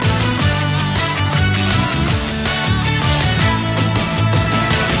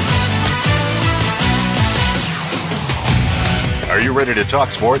you ready to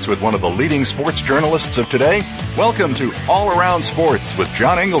talk sports with one of the leading sports journalists of today? Welcome to All Around Sports with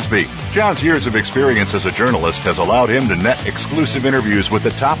John Inglesby. John's years of experience as a journalist has allowed him to net exclusive interviews with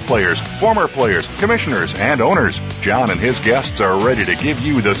the top players, former players, commissioners, and owners. John and his guests are ready to give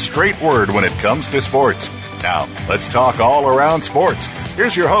you the straight word when it comes to sports. Now, let's talk all around sports.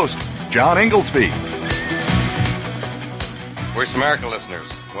 Here's your host, John Inglesby. Voice America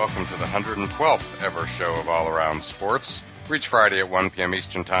listeners, welcome to the 112th ever show of All Around Sports. Each Friday at 1 p.m.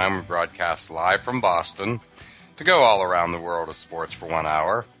 Eastern Time, we broadcast live from Boston to go all around the world of sports for 1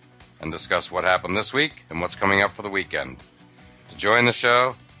 hour and discuss what happened this week and what's coming up for the weekend. To join the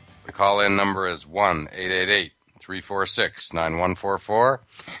show, the call-in number is 1-888-346-9144, or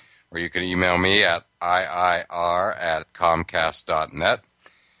you can email me at iir@comcast.net,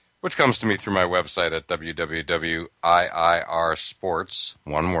 which comes to me through my website at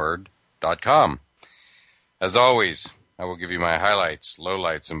www.iirsports.com. As always, I will give you my highlights,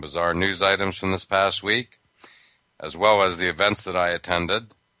 lowlights, and bizarre news items from this past week, as well as the events that I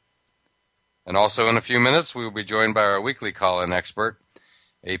attended. And also in a few minutes, we will be joined by our weekly call-in expert,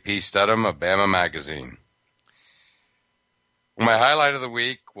 A.P. Stedham of Bama Magazine. My highlight of the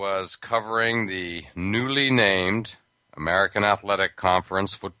week was covering the newly named American Athletic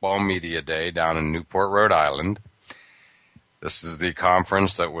Conference Football Media Day down in Newport, Rhode Island. This is the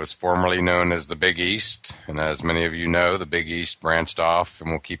conference that was formerly known as the Big East, and as many of you know, the Big East branched off and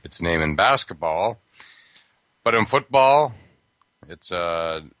will keep its name in basketball. But in football, it's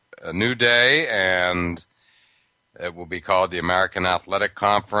a new day, and it will be called the American Athletic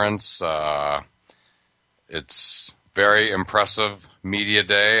Conference. It's very impressive media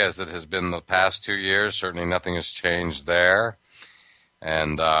day, as it has been the past 2 years. Certainly nothing has changed there.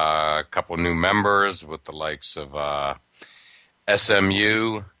 And a couple of new members with the likes of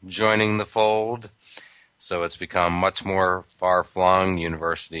SMU joining the fold. So it's become much more far-flung.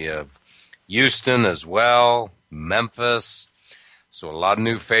 University of Houston as well, Memphis. So a lot of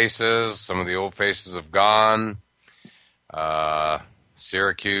new faces. Some of the old faces have gone.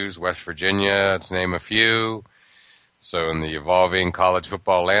 Syracuse, West Virginia, to name a few. So in the evolving college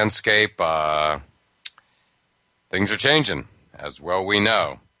football landscape, things are changing, as well we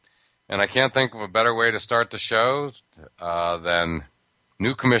know. And I can't think of a better way to start the show than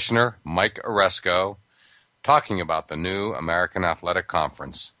new Commissioner Mike Aresco talking about the new American Athletic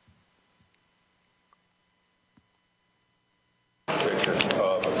Conference. I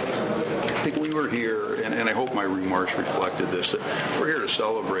think we were here, and I hope my remarks reflected this, that we're here to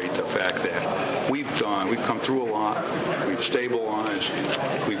celebrate the fact that we've come through a lot, we've stabilized,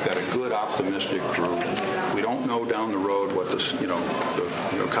 we've got a good, optimistic group. We don't know down the road what this, the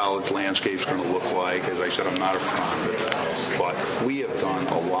college landscape's going to look like. As I said, I'm not a prophet, but we have done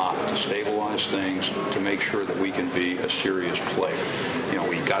a lot to stabilize things, to make sure that we can be a serious player.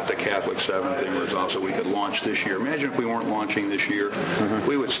 We got the Catholic 7 thing resolved so we could launch this year. Imagine if we weren't launching this year,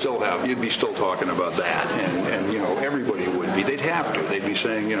 we would still you'd be still talking about that, and everybody would be. They'd have to. They'd be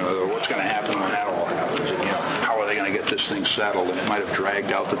saying, what's going to happen when that all happens, and how are they going to get this thing settled? And it might have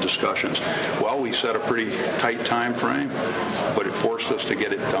dragged out the discussions. Well, we set a pretty tight time frame, but it forced us to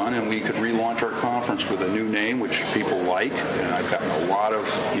get it done, and we could relaunch our conference with a new name, which people like, and I've gotten a lot of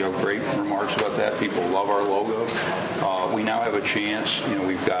great remarks about that. People love our logo. We now have a chance.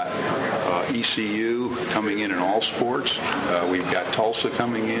 We've got ECU coming in all sports. We've got Tulsa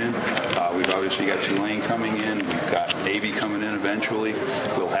coming in. We've obviously got Tulane coming in. We've got Navy coming in eventually.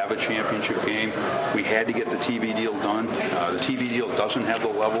 We'll have a championship game. We had to get the TV deal done. The TV deal doesn't have the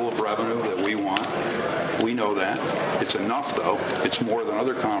level of revenue that we want. We know that. It's enough, though. It's more than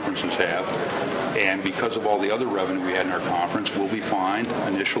other conferences have. And because of all the other revenue we had in our conference, we'll be fine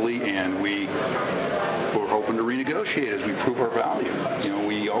initially, and we're hoping to renegotiate as we prove our value.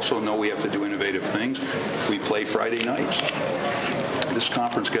 We also know we have to do innovative things. We play Friday nights. This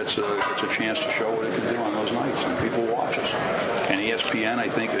conference gets a chance to show what it can do on those nights, and people watch us. And ESPN, I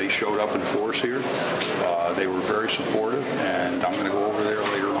think they showed up in force here. They were very supportive, and I'm going to go over there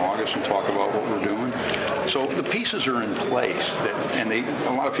later in August and talk about what we're doing. So the pieces are in place,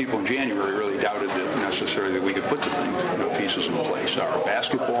 a lot of people in January really doubted that necessarily that we could put the pieces in place. Our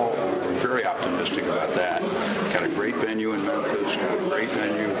basketball, we're very optimistic about that. Got a great venue in Memphis, got a great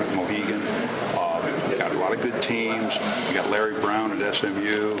venue in Mohegan. Got a lot of good teams. We got Larry Brown at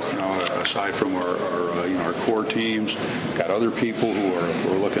SMU. Aside from our core teams, got other people who are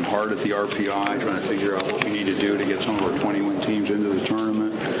looking hard at the RPI, trying to figure out what we need to do to get some of our 21 teams into the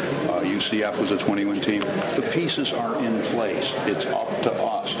tournament. UCF was a 21 team. The pieces are in place. It's up to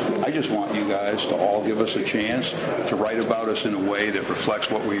us. I I just want you guys to all give us a chance to write about us in a way that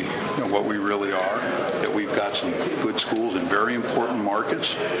reflects what we really are, that we've got some good schools in very important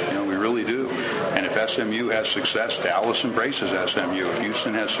markets. We really do. And if SMU has success, Dallas embraces SMU. If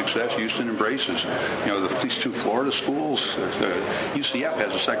Houston has success, Houston embraces. These two Florida schools, UCF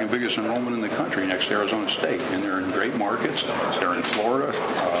has the second biggest enrollment in the country next to Arizona State, and they're in great markets. They're in Florida,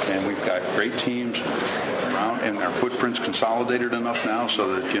 and we've got great teams around, and our footprint's consolidated enough now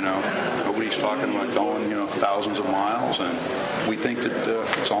so that, nobody's talking about going, thousands of miles, and we think that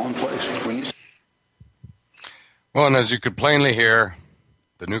it's all in place. Well, and as you could plainly hear,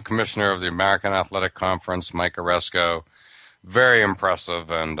 the new commissioner of the American Athletic Conference, Mike Aresco, very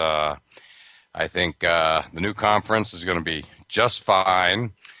impressive, and I think the new conference is going to be just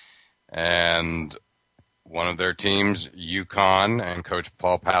fine. And one of their teams, UConn, and Coach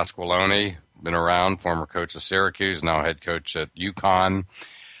Paul Pasqualoni, been around, former coach of Syracuse, now head coach at UConn.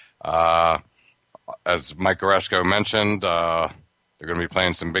 As Mike Aresco mentioned, they're going to be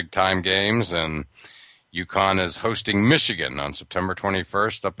playing some big-time games, and UConn is hosting Michigan on September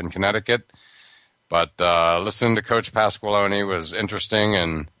 21st up in Connecticut. But listening to Coach Pasqualoni was interesting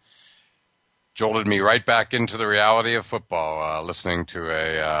and jolted me right back into the reality of football, listening to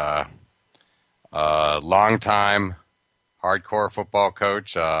a long-time hardcore football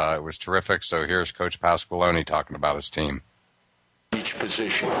coach. It was terrific. So here's Coach Pasqualoni talking about his team. Each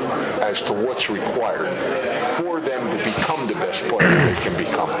position as to what's required for them to become the best player they can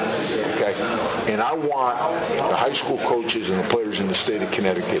become. Okay? And I want the high school coaches and the players in the state of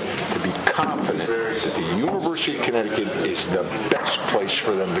Connecticut to be confident that the University of Connecticut is the best place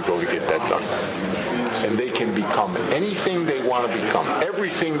for them to go to get that done. And they can become anything they want to become,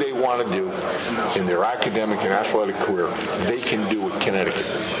 everything they want to do in their academic and athletic career, they can do at Connecticut.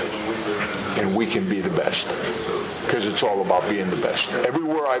 And we can be the best. Because it's all about being the best.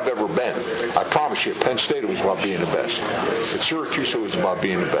 Everywhere I've ever been, I promise you, at Penn State it was about being the best. At Syracuse it was about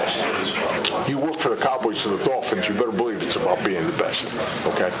being the best. You work for the Cowboys and the Dolphins, you better believe it's about being the best.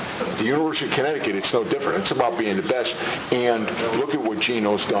 Okay? The University of Connecticut, it's no different. It's about being the best. And look at what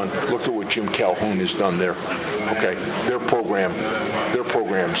Gino's done. Look at what Jim Calhoun has done there. Okay? Their programs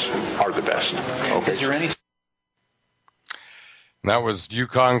are the best. Okay? Is there any... And that was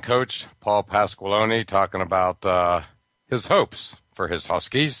UConn coach Paul Pasqualoni talking about his hopes for his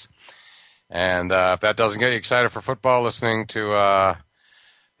Huskies. And if that doesn't get you excited for football, listening to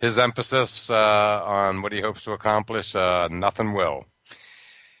his emphasis on what he hopes to accomplish, nothing will.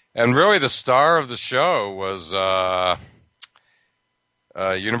 And really the star of the show was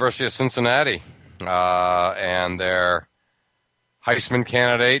University of Cincinnati and their Heisman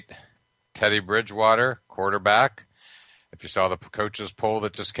candidate, Teddy Bridgewater, quarterback. If you saw the coaches poll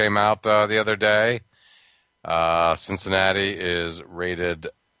that just came out the other day, Cincinnati is rated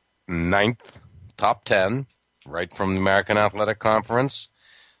 9th, top 10, right from the American Athletic Conference.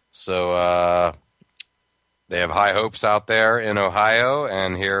 So they have high hopes out there in Ohio,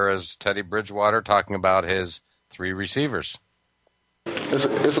 and here is Teddy Bridgewater talking about his 3 receivers.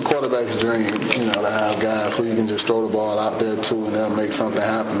 It's a quarterback's dream, to have guys who you can just throw the ball out there to and they'll make something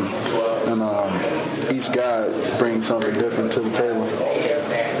happen. And each guy brings something different to the table.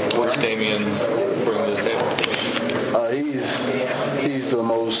 What's Damian bring to the table? He's the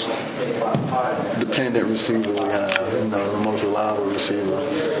most dependent receiver we have, the most reliable receiver.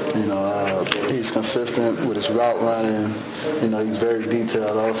 He's consistent with his route running. He's very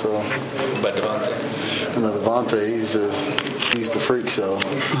detailed also. But Devontae? Devontae, he's the freak show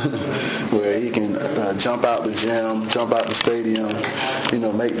where he can jump out the gym, jump out the stadium,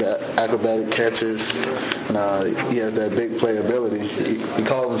 make that acrobatic catches. He has that big playability. He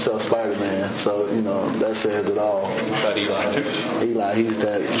calls himself Spider-Man, so, that says it all. But Eli, too? Eli, he's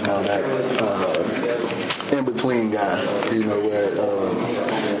that, that in-between guy, where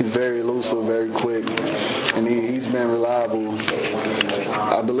he's very elusive, very quick, and he's been reliable.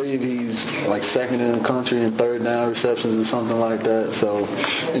 I believe he's like second in the country in third down receptions or something like that. So,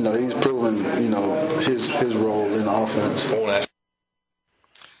 he's proven, his role in the offense.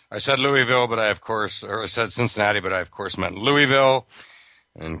 I said Louisville, but I said Cincinnati, but I of course meant Louisville.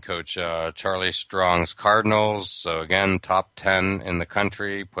 And Coach Charlie Strong's Cardinals. So again, top 10 in the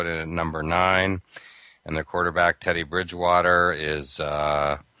country, put it at number 9. And their quarterback, Teddy Bridgewater, is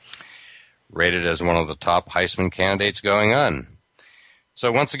rated as one of the top Heisman candidates going on.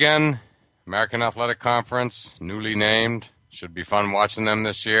 So once again, American Athletic Conference, newly named. Should be fun watching them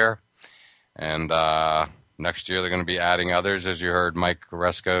this year. And next year they're going to be adding others, as you heard Mike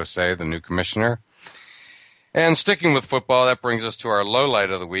Aresco say, the new commissioner. And sticking with football, that brings us to our low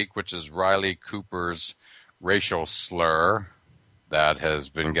light of the week, which is Riley Cooper's racial slur that has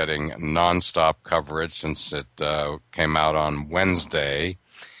been getting nonstop coverage since it came out on Wednesday.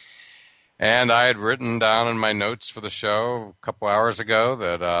 And I had written down in my notes for the show a couple hours ago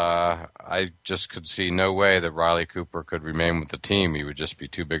that I just could see no way that Riley Cooper could remain with the team. He would just be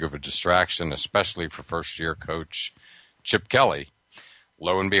too big of a distraction, especially for first-year coach Chip Kelly.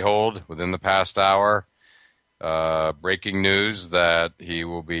 Lo and behold, within the past hour, breaking news that he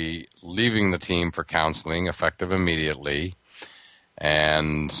will be leaving the team for counseling, effective immediately.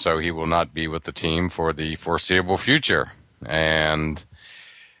 And so he will not be with the team for the foreseeable future. And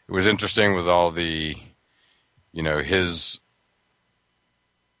it was interesting with all the, his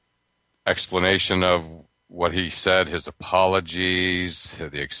explanation of what he said, his apologies,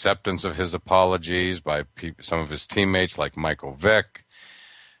 the acceptance of his apologies by some of his teammates like Michael Vick.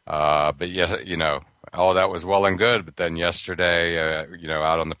 But yeah, all that was well and good. But then yesterday,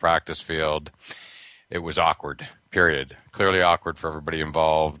 out on the practice field, it was awkward, period. Clearly awkward for everybody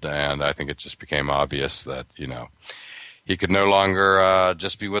involved. And I think it just became obvious that, he could no longer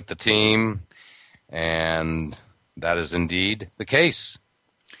just be with the team, and that is indeed the case.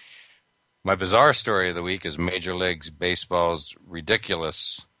 My bizarre story of the week is Major League Baseball's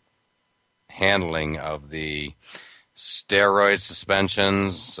ridiculous handling of the steroid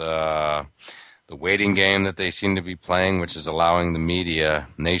suspensions, the waiting game that they seem to be playing, which is allowing the media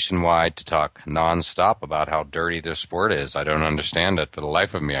nationwide to talk nonstop about how dirty their sport is. I don't understand it for the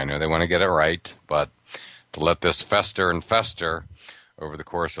life of me. I know they want to get it right, but to let this fester and fester over the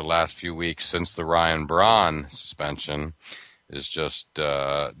course of the last few weeks since the Ryan Braun suspension is just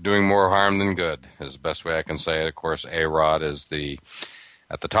doing more harm than good, is the best way I can say it. Of course, A-Rod is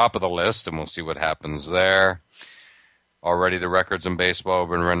at the top of the list, and we'll see what happens there. Already the records in baseball have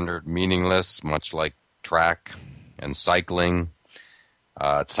been rendered meaningless, much like track and cycling.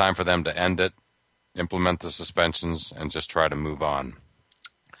 It's time for them to end it, implement the suspensions, and just try to move on.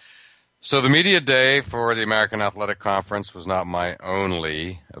 So the media day for the American Athletic Conference was not my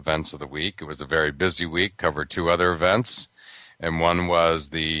only events of the week. It was a very busy week, covered two other events, and one was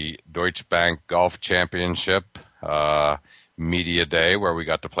the Deutsche Bank Golf Championship media day, where we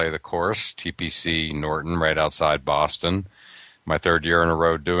got to play the course, TPC Norton, right outside Boston. My third year in a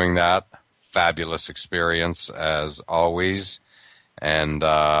row doing that. Fabulous experience, as always. And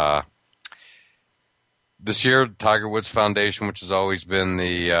this year, Tiger Woods Foundation, which has always been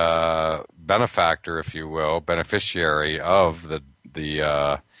the benefactor, if you will, beneficiary of the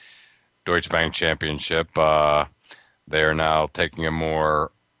Deutsche Bank Championship, they are now taking a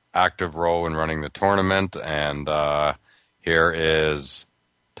more active role in running the tournament. And here is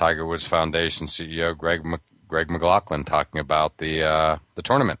Tiger Woods Foundation CEO Greg McLaughlin talking about the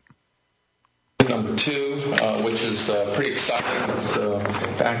tournament. Number two, which is pretty exciting. It's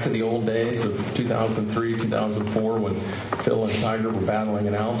back to the old days of 2003, 2004 when Phil and Tiger were battling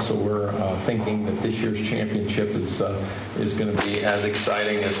it out. So we're thinking that this year's championship is going to be as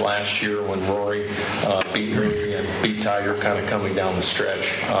exciting as last year when Rory beat Rory and beat Tiger kind of coming down the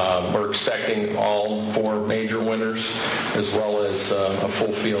stretch. We're expecting all four major winners as well as a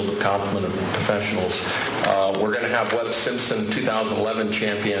full field of complement of professionals. We're going to have Webb Simpson, 2011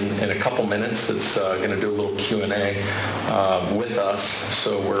 champion, in a couple minutes. That's going to do a little Q&A with us,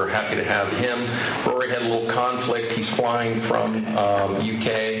 so we're happy to have him. Rory had a little conflict. He's flying from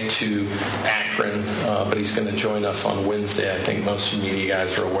UK to Akron, but he's going to join us on Wednesday. I think most of the media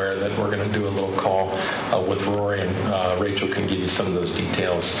guys are aware that we're going to do a little call with Rory, and Rachel can give you some of those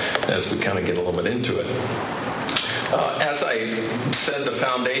details as we kind of get a little bit into it. As I said, the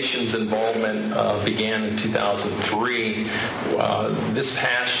Foundation's involvement began in 2003. This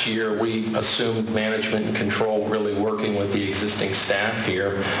past year, we assumed management and control, really working with the existing staff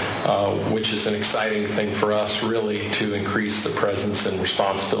here, which is an exciting thing for us, really, to increase the presence and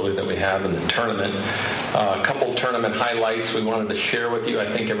responsibility that we have in the tournament. A couple tournament highlights we wanted to share with you. I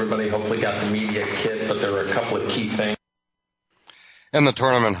think everybody hopefully got the media kit, but there were a couple of key things. And the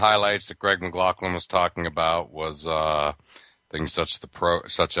tournament highlights that Greg McLaughlin was talking about was things such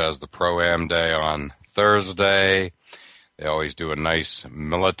as the Pro-Am Day on Thursday. They always do a nice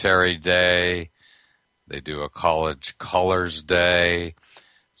military day. They do a college colors day.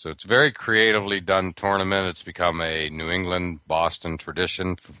 So it's a very creatively done tournament. It's become a New England, Boston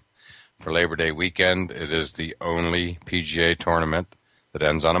tradition for Labor Day weekend. It is the only PGA tournament that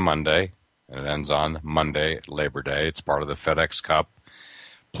ends on a Monday, and it ends on Monday, Labor Day. It's part of the FedEx Cup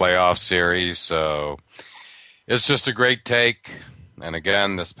playoff series, so it's just a great take. And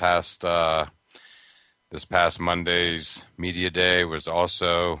again, this past Monday's media day was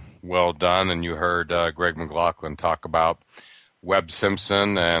also well done, and you heard Greg McLaughlin talk about Webb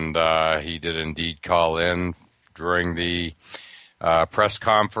Simpson, and he did indeed call in during the press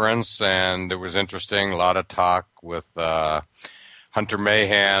conference, and it was interesting. A lot of talk with Hunter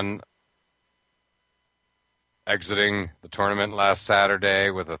Mahan exiting the tournament last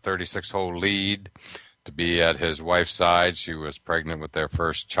Saturday with a 36-hole lead to be at his wife's side. She was pregnant with their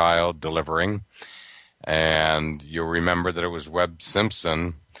first child, delivering. And you'll remember that it was Webb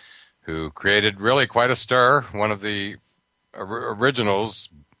Simpson who created really quite a stir, one of the originals,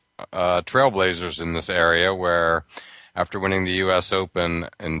 trailblazers in this area, where after winning the U.S. Open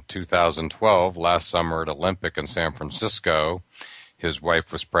in 2012, last summer at Olympic in San Francisco, his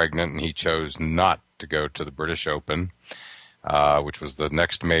wife was pregnant and he chose not to go to the British Open, which was the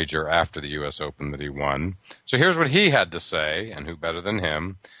next major after the U.S. Open that he won. So here's what he had to say, and who better than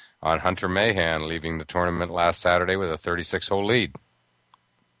him, on Hunter Mahan leaving the tournament last Saturday with a 36-hole lead.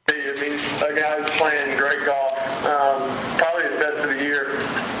 I mean, a guy who's playing great golf, probably his best of the year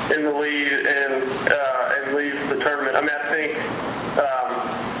in the lead, and leaves the tournament. I mean, I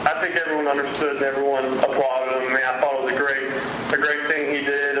think everyone understood and everyone applauded him. I mean, I thought it was a great thing he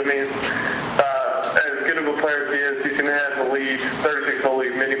did. I mean, as good of a player as he is, he can have a lead, 36-hole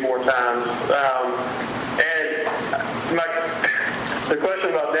lead, many more times. The question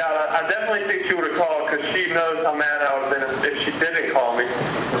about Dowd, I definitely think she would have called because she knows how mad I would have been if she didn't call me.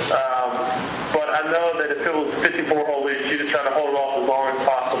 But I know that if it was 54-hole lead, she'd have tried to hold it off as long as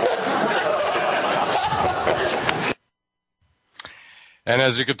possible. And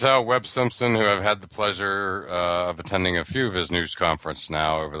as you could tell, Webb Simpson, who I've had the pleasure of attending a few of his news conferences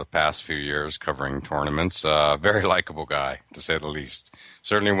now over the past few years covering tournaments, very likable guy, to say the least.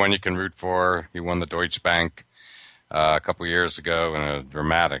 Certainly one you can root for. He won the Deutsche Bank a couple years ago in a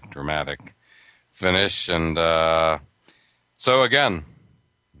dramatic finish. And so, again,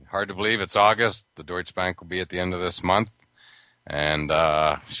 hard to believe it's August. The Deutsche Bank will be at the end of this month. And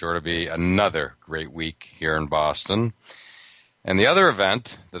sure to be another great week here in Boston. And the other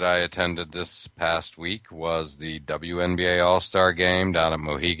event that I attended this past week was the WNBA All-Star Game down at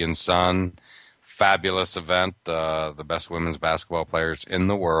Mohegan Sun. Fabulous event. The best women's basketball players in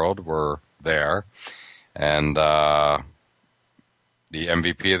the world were there. And the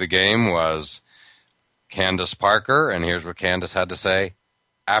MVP of the game was Candace Parker. And here's what Candace had to say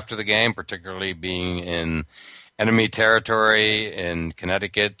after the game, particularly being in enemy territory in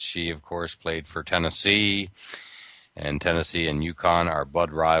Connecticut. She, of course, played for Tennessee. And Tennessee and UConn are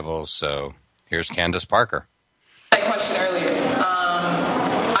blood rivals. So here's Candace Parker. That question earlier.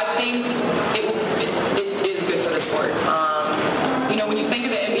 I think it is good for the sport. When you think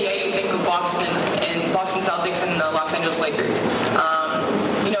of the NBA, you think of Boston Celtics and the Los Angeles Lakers.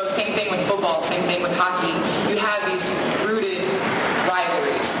 Same thing with football, same thing with hockey. You have these rooted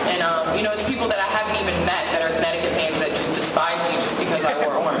rivalries. And, it's people that I haven't even met that are Connecticut fans that just despise me just because I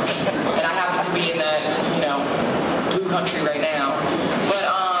wore orange. And I happen to be in that, blue country right now. But,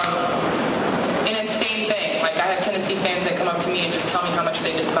 and it's the same thing. Like, I have Tennessee fans that come up to me and just tell me how much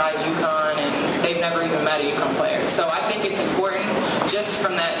they despise UConn, and they've never even met a UConn player. So I think it's important just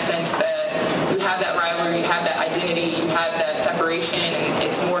from that sense that you have that rivalry, you have that identity, you have that separation, and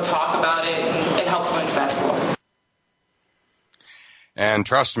it's more talk about it, and it helps women's basketball. And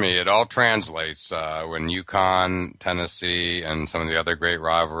trust me, it all translates when UConn, Tennessee, and some of the other great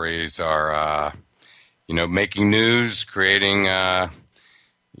rivalries are, making news, creating a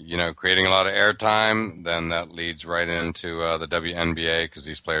lot of airtime. Then that leads right into the WNBA because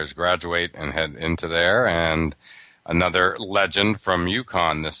these players graduate and head into there. And another legend from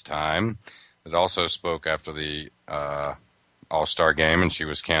UConn this time that also spoke after the All-Star game, and she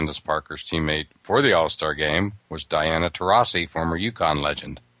was Candace Parker's teammate for the All-Star game, was Diana Taurasi, former UConn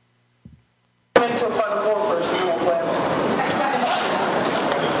legend. Went to a Final Four first, you won't play.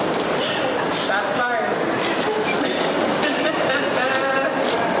 Shots fired.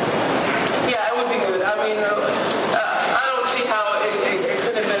 Yeah, it would be good. I mean, I don't see how it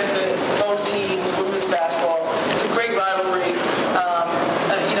couldn't benefit both teams, women's basketball. It's a great rivalry.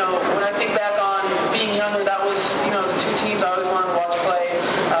 When I think back on being younger, that was, the two teams I always wanted to watch play.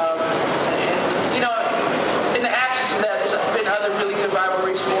 In the absence of that, there's been other really good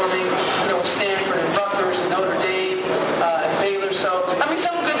rivalries forming, with Stanford and Rutgers and Notre Dame and Baylor. So,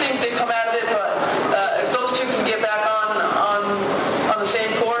 some good things did come out of it, but if those two can get back on the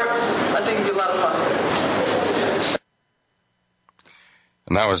same court, I think it'd be a lot of fun.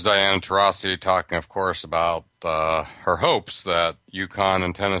 And that was Diana Taurasi talking, of course, about her hopes that UConn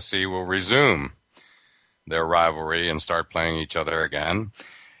and Tennessee will resume their rivalry and start playing each other again.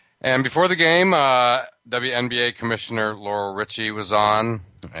 And before the game, WNBA Commissioner Laurel Richie was on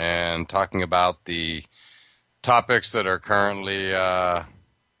and talking about the topics that are currently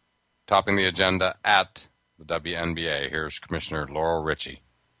topping the agenda at the WNBA. Here's Commissioner Laurel Richie.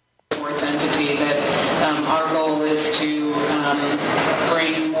 Sports entity that our goal is to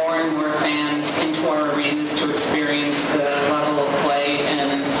bring more and more fans into our arenas to experience the level of play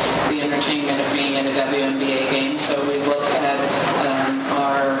and the entertainment of being at a WNBA game. So we look at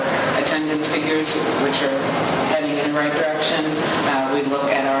our attendance figures, which are heading in the right direction. We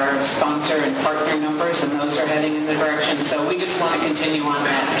look at our sponsor and partner numbers, and those are heading in the direction. So we just want to continue on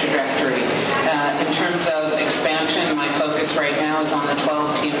that trajectory. In terms of expansion, my focus right now is on the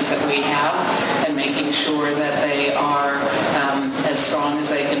 12 teams that we have and making sure that they are as strong as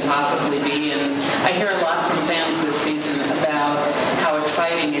they can possibly be. And I hear a lot from fans this season about how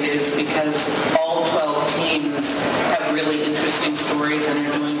exciting it is because all 12 teams have really interesting stories and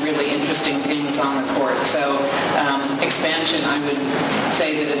are doing really interesting things on the court. So expansion, I would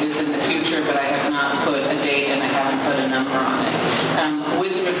say that it is in the future, but I have not put a date and I haven't put a number on it.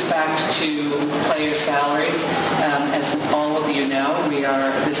 With respect to player salaries, as all of you know,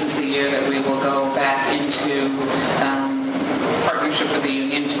 this is the year that we will go back into partnership with the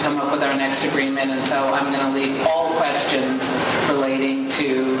union to come up with our next agreement, and so I'm going to leave all questions relating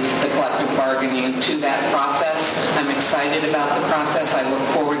to the collective bargaining to that process. I'm excited about the process. I look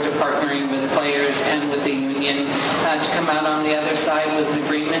forward to partnering with players and with the union to come out on the other side with an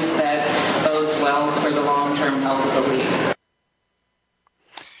agreement that bodes well for the long-term health of the league.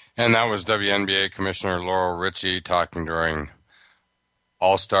 And that was WNBA Commissioner Laurel Richie talking during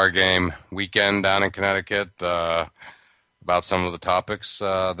All-Star Game weekend down in Connecticut about some of the topics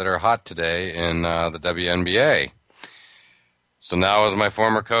that are hot today in the WNBA. So now, as my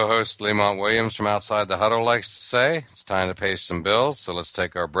former co-host Lemont Williams from Outside the Huddle likes to say, it's time to pay some bills, so let's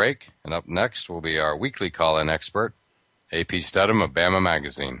take our break. And up next will be our weekly call-in expert, AP Studham of Bama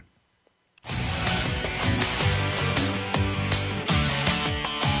Magazine.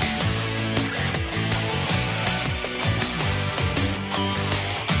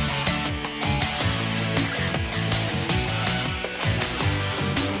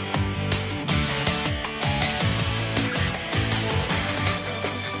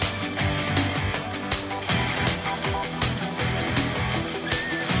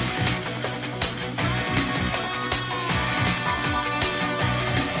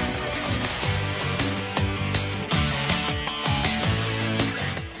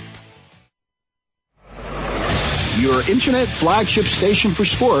 Your internet flagship station for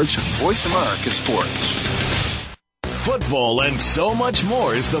sports, Voice America Sports. Football and so much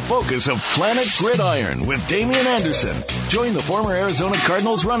more is the focus of Planet Gridiron with Damian Anderson. Join the former Arizona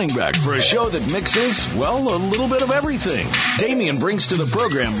Cardinals running back for a show that mixes, well, a little bit of everything. Damian brings to the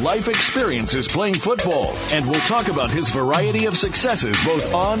program life experiences playing football, and we'll talk about his variety of successes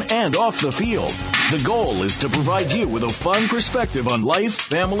both on and off the field. The goal is to provide you with a fun perspective on life,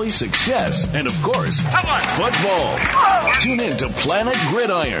 family, success, and, of course, football. Tune in to Planet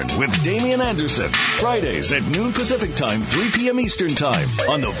Gridiron with Damian Anderson, Fridays at noon Pacific Time, 3 p.m. Eastern Time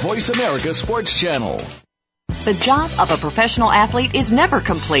on the Voice America Sports Channel. The job of a professional athlete is never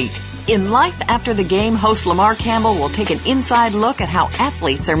complete. In Life After the Game, host Lamar Campbell will take an inside look at how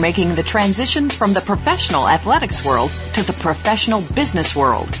athletes are making the transition from the professional athletics world to the professional business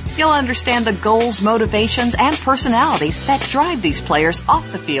world. You'll understand the goals, motivations, and personalities that drive these players off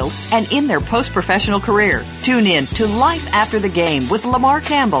the field and in their post-professional career. Tune in to Life After the Game with Lamar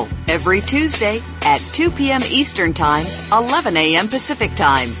Campbell every Tuesday at 2 p.m. Eastern Time, 11 a.m. Pacific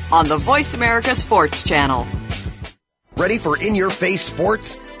Time on the Voice America Sports Channel. Ready for in-your-face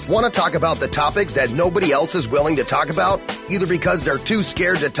sports? Want to talk about the topics that nobody else is willing to talk about, either because they're too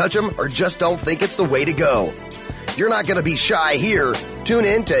scared to touch them or just don't think it's the way to go? You're not going to be shy here. Tune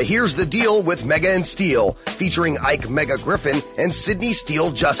in to Here's the Deal with Mega and Steel, featuring Ike Mega Griffin and Sydney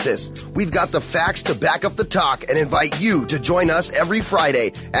Steele Justice. We've got the facts to back up the talk and invite you to join us every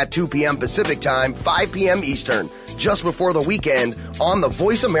Friday at 2 p.m. Pacific Time, 5 p.m. Eastern, just before the weekend on the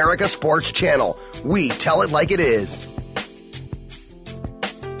Voice America Sports Channel. We tell it like it is.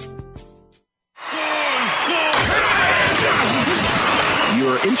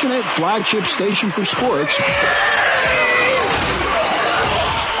 Your internet flagship station for sports.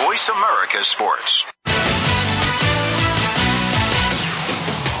 Voice America Sports.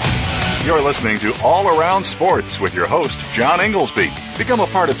 You're listening to All Around Sports with your host, John Inglesby. Become a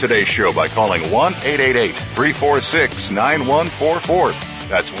part of today's show by calling 1-888-346-9144.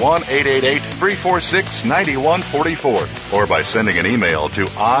 That's 1-888-346-9144. Or by sending an email to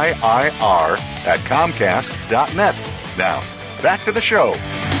iir@comcast.net. Now, back to the show.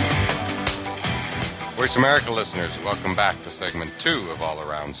 Voice America listeners, welcome back to segment 2 of All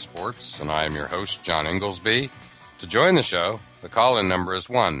Around Sports, and I am your host, John Inglesby. To join the show, the call-in number is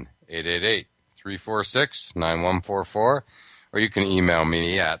 1-888-346-9144. 346-9144, or you can email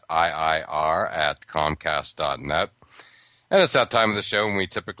me at iir@comcast.net. And it's that time of the show when we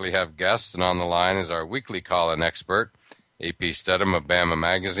typically have guests, and on the line is our weekly call-in expert, AP Stedham of Bama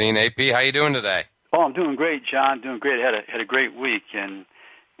Magazine. AP, how you doing today? Oh, I'm doing great, John. Doing great. Had a great week, and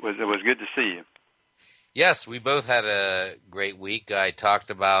it was good to see you. Yes, we both had a great week. I talked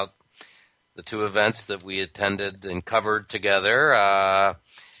about the two events that we attended and covered together,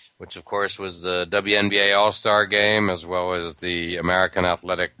 which, of course, was the WNBA All-Star Game as well as the American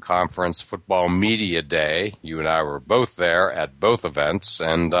Athletic Conference Football Media Day. You and I were both there at both events.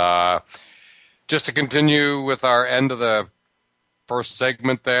 And just to continue with our end of the first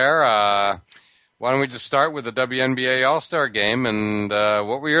segment there, why don't we just start with the WNBA All-Star Game, and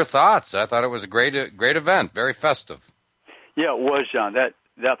what were your thoughts? I thought it was a great event, very festive. Yeah, it was, John. That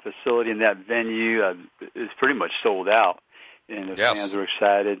facility and that venue is pretty much sold out, and the fans were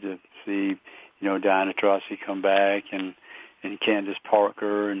excited to see, Diana Taurasi come back, and Candace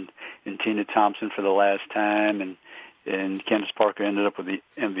Parker and Tina Thompson for the last time, and Candace Parker ended up with the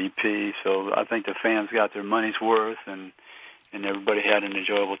MVP. So I think the fans got their money's worth, and everybody had an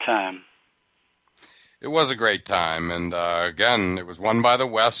enjoyable time. It was a great time, and again, it was won by the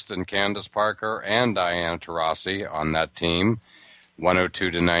West and Candace Parker and Diana Taurasi on that team,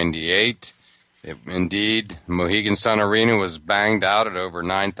 102-98. Indeed, Mohegan Sun Arena was banged out at over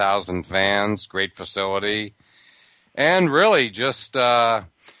 9,000 fans, great facility, and really just as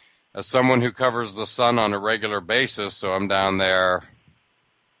someone who covers the Sun on a regular basis, so I'm down there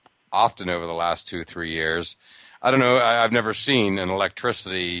often over the last 2-3 years, I don't know, I've never seen an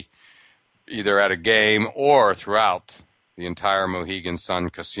electricity either at a game or throughout the entire Mohegan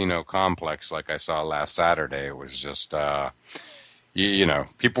Sun Casino complex like I saw last Saturday. It was just,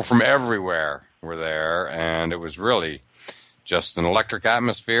 people from everywhere were there, and it was really just an electric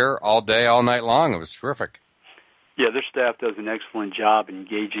atmosphere all day, all night long. It was terrific. Yeah, their staff does an excellent job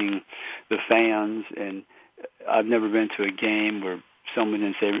engaging the fans, and I've never been to a game where someone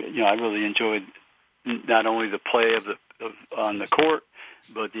didn't say, I really enjoyed not only the play on the court,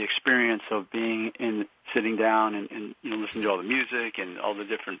 but the experience of sitting down and listening to all the music and all the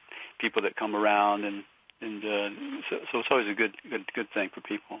different people that come around, and so it's always a good thing for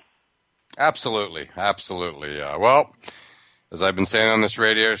people. Absolutely. Well, as I've been saying on this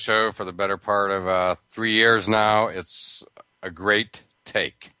radio show for the better part of 3 years now, it's a great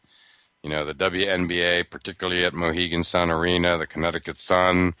take. The WNBA, particularly at Mohegan Sun Arena, the Connecticut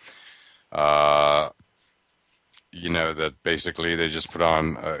Sun, that basically they just put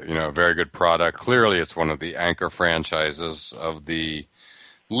on, a very good product. Clearly, it's one of the anchor franchises of the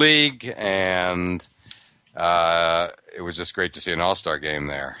league, and it was just great to see an all-star game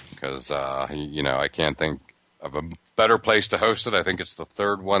there because, I can't think of a better place to host it. I think it's the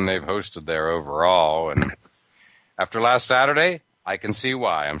third one they've hosted there overall, and after last Saturday, I can see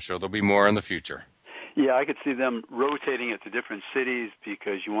why. I'm sure there'll be more in the future. Yeah, I could see them rotating it to different cities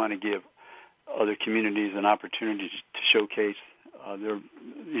because you want to give other communities an opportunity to showcase their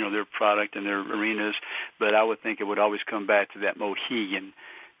product and their arenas, but I would think it would always come back to that Mohegan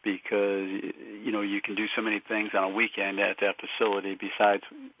because you can do so many things on a weekend at that facility besides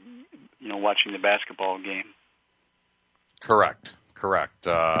watching the basketball game. Correct.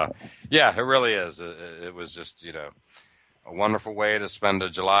 Yeah, it really is. It was just a wonderful way to spend a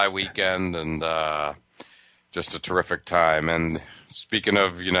July weekend and just a terrific time. And speaking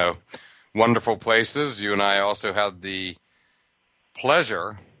of wonderful places, you and I also had the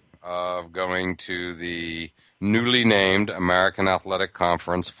pleasure of going to the newly named American Athletic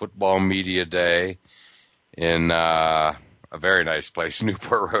Conference Football Media Day in a very nice place,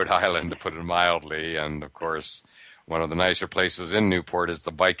 Newport, Rhode Island, to put it mildly. And, of course, one of the nicer places in Newport is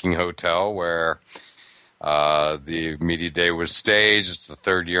the Viking Hotel, where the media day was staged. It's the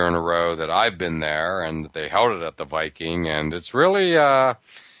third year in a row that I've been there, and they held it at the Viking. And it's really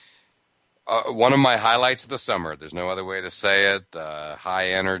one of my highlights of the summer. There's no other way to say it.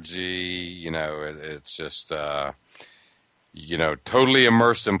 High energy, it's just, totally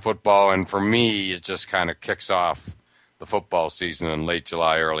immersed in football. And for me, it just kind of kicks off the football season in late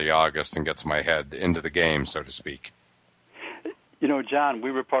July, early August, and gets my head into the game, so to speak. John,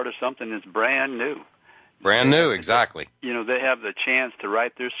 we were part of something that's brand new. Brand new, exactly. They have the chance to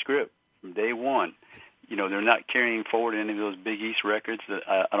write their script from day one. They're not carrying forward any of those Big East records.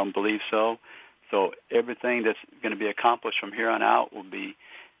 I don't believe so. So everything that's going to be accomplished from here on out will be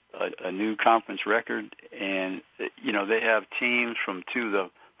a new conference record. And, they have teams from two of the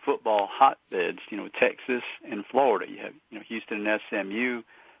football hotbeds, Texas and Florida. You have, Houston and SMU,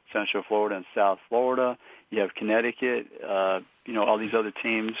 Central Florida and South Florida. You have Connecticut, all these other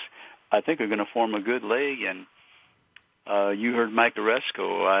teams I think are going to form a good league. And you heard Mike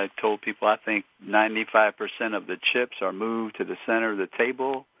Aresco. I told people I think 95% of the chips are moved to the center of the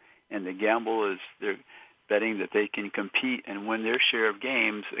table, and the gamble is they're betting that they can compete and win their share of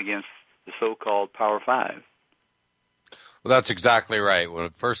games against the so-called Power Five. Well, that's exactly right. Well,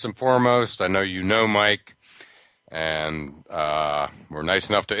 first and foremost, I know you know Mike, and were nice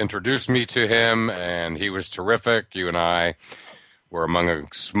enough to introduce me to him, and he was terrific. You and I were among a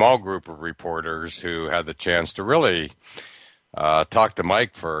small group of reporters who had the chance to really talk to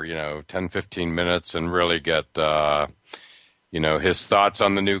Mike for, 10, 15 minutes and really get, his thoughts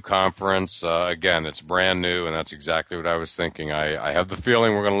on the new conference. Again, it's brand new, and that's exactly what I was thinking. I have the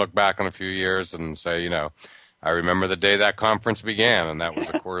feeling we're going to look back in a few years and say, I remember the day that conference began, and that was,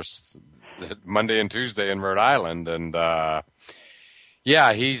 of course, Monday and Tuesday in Rhode Island. And,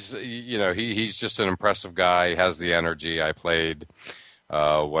 he's just an impressive guy. He has the energy. I played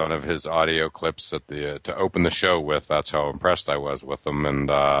one of his audio clips at to open the show with. That's how impressed I was with him.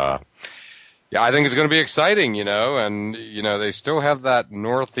 And, I think it's going to be exciting, and, they still have that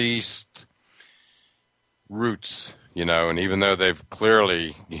Northeast roots, and even though they've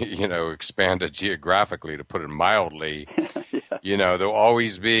clearly, expanded geographically, to put it mildly, they'll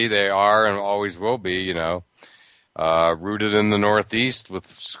always be, they are and always will be, rooted in the Northeast with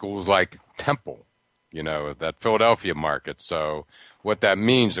schools like Temple, that Philadelphia market. So what that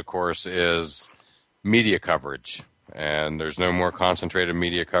means, of course, is media coverage. And there's no more concentrated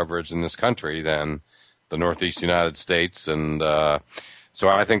media coverage in this country than the Northeast United States. And so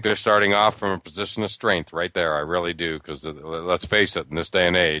I think they're starting off from a position of strength right there. I really do, because let's face it, in this day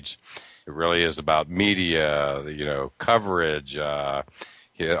and age, it really is about media, coverage.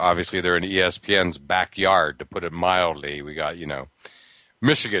 Obviously, they're in ESPN's backyard, to put it mildly. We got,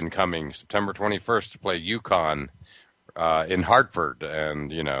 Michigan coming September 21st to play UConn in Hartford.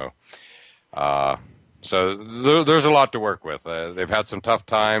 And, so there's a lot to work with. They've had some tough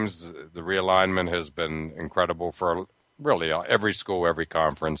times. The realignment has been incredible for really every school, every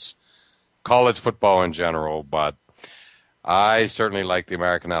conference, college football in general. But I certainly like the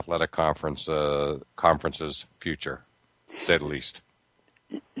American Athletic Conference's future, to say the least.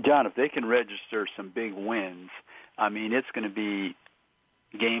 John, if they can register some big wins, I mean, it's going to be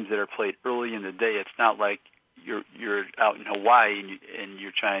games that are played early in the day. It's not like you're out in Hawaii and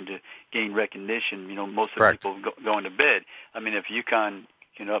you're trying to gain recognition. Most of the people going to bed. I mean, if UConn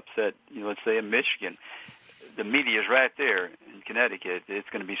can upset, let's say a Michigan, the media is right there in Connecticut. It's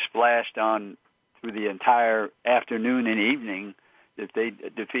going to be splashed on through the entire afternoon and evening if they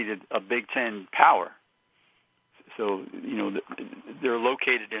defeated a Big Ten power. So, they're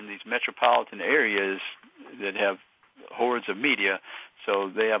located in these metropolitan areas that have hordes of media, so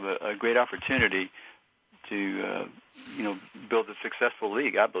they have a great opportunity to, build a successful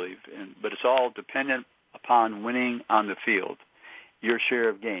league, I believe. But it's all dependent upon winning on the field, your share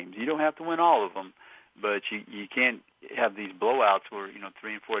of games. You don't have to win all of them, but you can't have these blowouts where,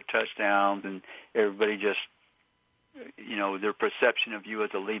 3 and 4 touchdowns and everybody just, their perception of you as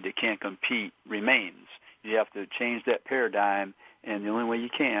a league that can't compete remains. You have to change that paradigm, and the only way you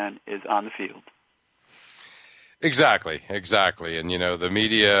can is on the field. Exactly. And, the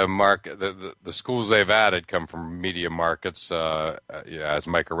media market, the schools they've added come from media markets, as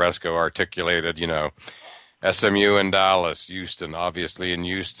Mike Aresco articulated, SMU in Dallas, Houston, obviously in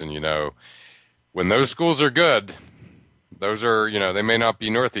Houston, when those schools are good, those are, they may not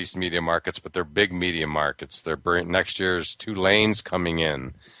be Northeast media markets, but they're big media markets. Next year's Tulane's coming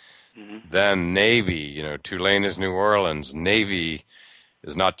in. Mm-hmm. Then Navy, Tulane is New Orleans. Navy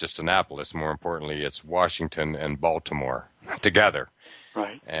is not just Annapolis. More importantly, it's Washington and Baltimore together.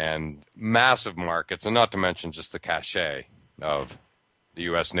 Right. And massive markets, and not to mention just the cachet of the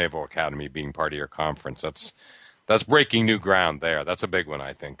U.S. Naval Academy being part of your conference. That's breaking new ground there. That's a big one,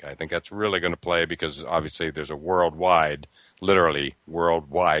 I think. I think that's really going to play because obviously there's a literally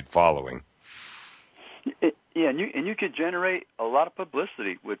worldwide following. Yeah, and you could generate a lot of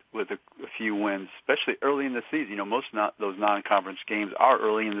publicity with a few wins, especially early in the season. Those non-conference games are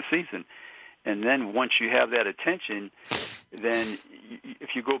early in the season. And then once you have that attention, then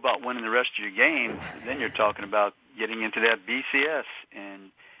if you go about winning the rest of your games, then you're talking about getting into that BCS,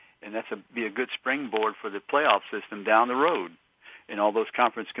 and that's be a good springboard for the playoff system down the road. And all those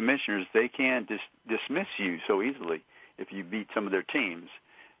conference commissioners, they can't dismiss you so easily if you beat some of their teams.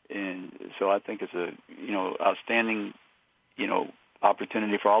 And so I think it's a outstanding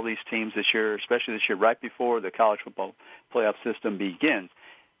opportunity for all these teams this year, especially this year right before the college football playoff system begins.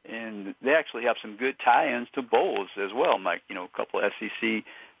 And they actually have some good tie-ins to bowls as well, Mike. A couple of SEC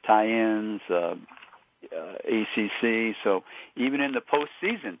tie-ins, ACC. So even in the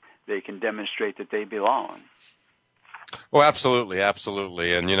postseason, they can demonstrate that they belong. Well, absolutely,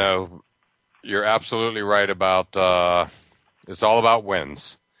 absolutely. And, you're absolutely right about it's all about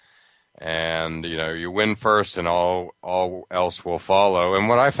wins. And, you win first and all else will follow. And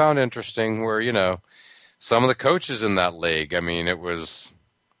what I found interesting were, some of the coaches in that league, it was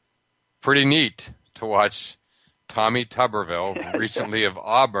pretty neat to watch Tommy Tuberville, recently of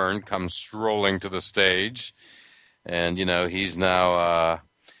Auburn, come strolling to the stage. And, he's now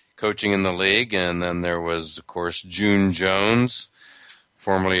coaching in the league. And then there was, of course, June Jones,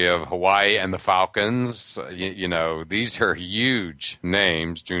 formerly of Hawaii and the Falcons. These are huge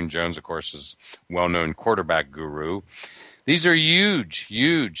names. June Jones, of course, is a well-known quarterback guru. These are huge,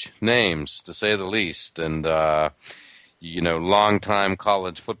 huge names, to say the least. And, long-time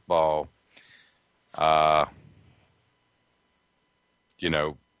college football,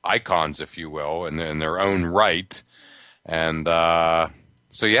 icons, if you will, in their own right. And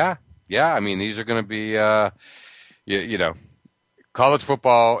these are going to be, college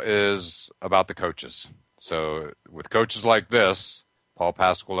football is about the coaches. So with coaches like this, Paul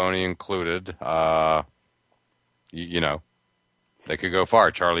Pasqualoni included, they could go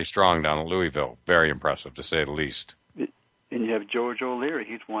far. Charlie Strong down at Louisville, very impressive, to say the least. And you have George O'Leary.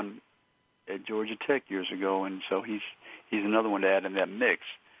 He's won at Georgia Tech years ago, and so he's another one to add in that mix.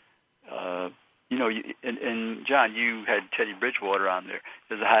 And John, you had Teddy Bridgewater on there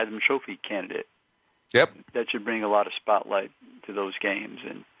as a Heisman Trophy candidate. Yep. That should bring a lot of spotlight to those games.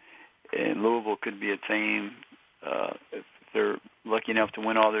 And Louisville could be a team, if they're lucky enough to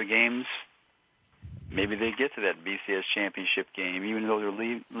win all their games, maybe they get to that BCS championship game. Even though they're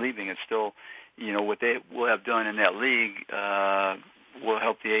leaving, it's still, what they will have done in that league will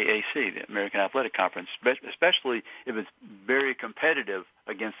help the AAC, the American Athletic Conference, especially if it's very competitive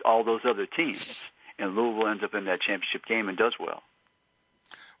against all those other teams. And Louisville ends up in that championship game and does well.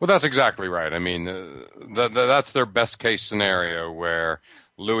 Well, that's exactly right. That's their best case scenario, where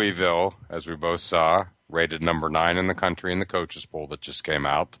Louisville, as we both saw, rated number 9 in the country in the coaches poll that just came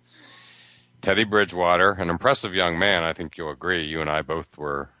out. Teddy Bridgewater, an impressive young man. I think you'll agree. You and I both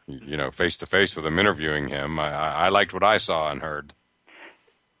were, face to face with him, interviewing him. I liked what I saw and heard.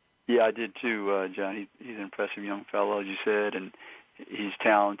 Yeah, I did too, John. He's an impressive young fellow, as you said, and he's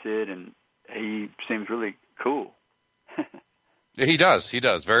talented, and he seems really cool. He does.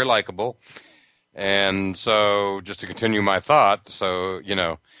 Very likable. And so, just to continue my thought,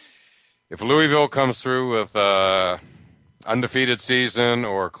 if Louisville comes through with undefeated season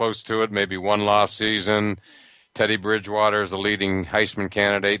or close to it, maybe one-loss season, Teddy Bridgewater is the leading Heisman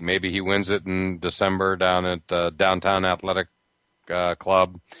candidate. Maybe he wins it in December down at Downtown Athletic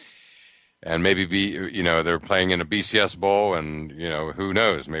Club. And maybe they're playing in a BCS Bowl, and, who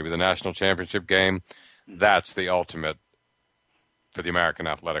knows, maybe the national championship game. That's the ultimate for the American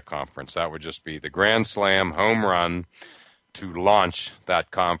Athletic Conference. That would just be the grand slam home run to launch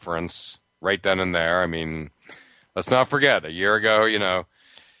that conference right then and there. Let's not forget, a year ago,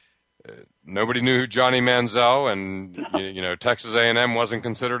 nobody knew who Johnny Manziel, and, Texas A&M wasn't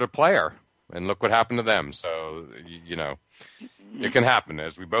considered a player. And look what happened to them. So, it can happen,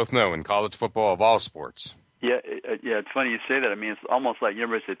 as we both know, in college football of all sports. Yeah, it's funny you say that. It's almost like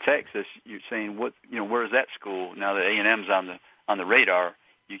University of Texas. You're saying, where's that school now that A&M's on the radar?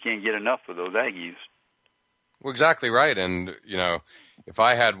 You can't get enough of those Aggies. Well, exactly right. And, if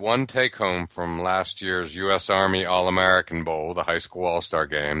I had one take-home from last year's U.S. Army All-American Bowl, the high school all-star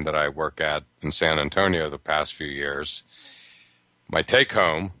game that I work at in San Antonio the past few years, my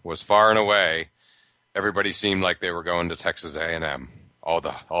take-home was far and away, everybody seemed like they were going to Texas A&M. All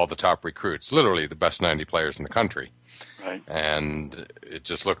the top recruits, literally the best 90 players in the country. Right. And it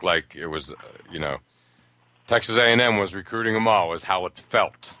just looked like it was, Texas A&M was recruiting them all, was how it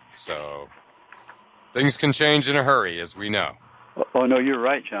felt. So things can change in a hurry, as we know. Oh, no, you're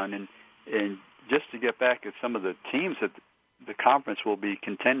right, John. And just to get back at some of the teams that the conference will be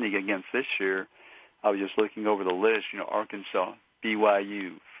contending against this year, I was just looking over the list, Arkansas,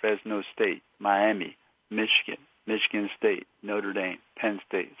 BYU, Fresno State, Miami, Michigan State, Notre Dame, Penn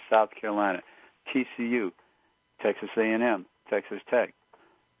State, South Carolina, TCU, Texas A&M, Texas Tech.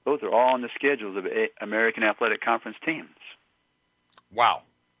 Those are all on the schedules of American Athletic Conference teams. Wow.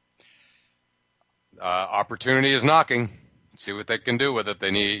 Opportunity is knocking. See what they can do with it.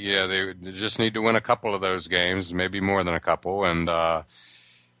 They just need to win a couple of those games, maybe more than a couple, and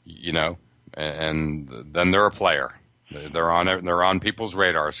and then they're a player. They're on people's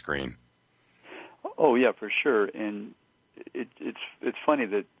radar screen. Oh yeah, for sure. And it's funny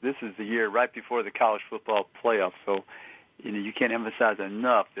that this is the year right before the college football playoffs. So you can't emphasize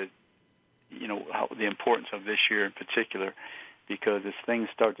enough that how the importance of this year in particular, because as things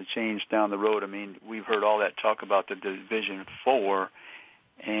start to change down the road, I mean, we've heard all that talk about the Division 4,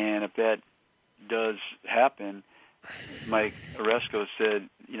 and if that does happen, Mike Oresco said,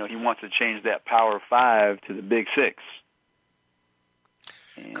 he wants to change that Power 5 to the Big 6.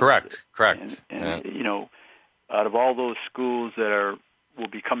 And, Correct. And out of all those schools that will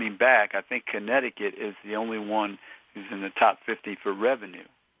be coming back, I think Connecticut is the only one who's in the top 50 for revenue,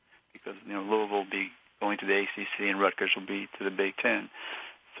 because Louisville will be going to the ACC and Rutgers will be to the Big 10.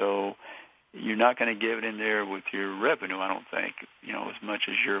 So you're not going to give it in there with your revenue, I don't think, as much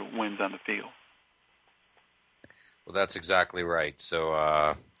as your wins on the field. Well, that's exactly right.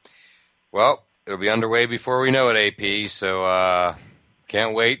 So, it'll be underway before we know it, AP. So,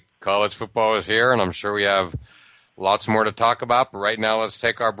 can't wait. College football is here, and I'm sure we have lots more to talk about. But right now, let's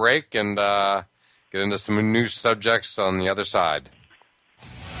take our break and get into some new subjects on the other side.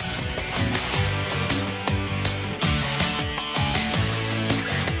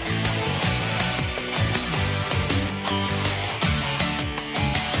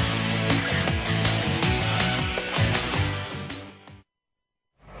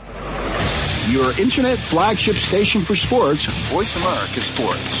 Your internet flagship station for sports, Voice America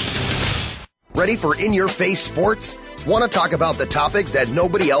Sports. Ready for in-your-face sports? Want to talk about the topics that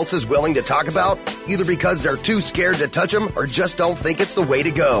nobody else is willing to talk about, either because they're too scared to touch them or just don't think it's the way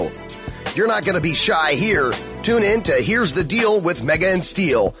to go? You're not going to be shy here. Tune in to Here's the Deal with Mega and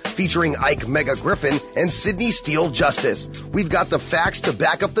Steel, featuring Ike Mega Griffin and Sydney Steele Justice. We've got the facts to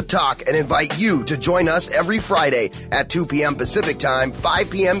back up the talk and invite you to join us every Friday at 2 p.m. Pacific Time,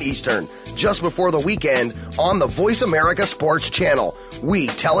 5 p.m. Eastern, just before the weekend on the Voice America Sports Channel. We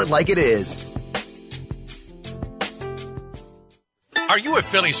tell it like it is. Are you a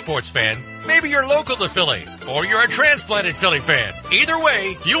Philly sports fan? Maybe you're local to Philly, or you're a transplanted Philly fan. Either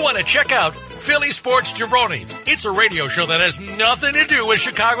way, you want to check out Philly Sports Jabronis. It's a radio show that has nothing to do with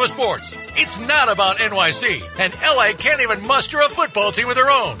Chicago sports. It's not about NYC, and LA can't even muster a football team of their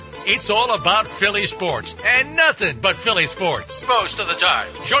own. It's all about Philly sports, and nothing but Philly sports, most of the time.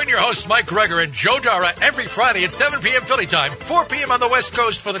 Join your hosts Mike Greger and Joe Dara every Friday at 7 p.m. Philly time, 4 p.m. on the West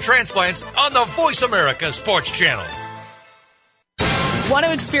Coast for the transplants on the Voice America Sports Channel. Want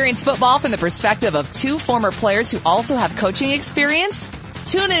to experience football from the perspective of two former players who also have coaching experience?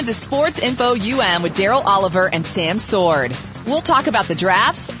 Tune in to Sports Info UM with Daryl Oliver and Sam Sword. We'll talk about the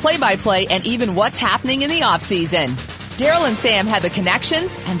drafts, play-by-play, and even what's happening in the offseason. Daryl and Sam have the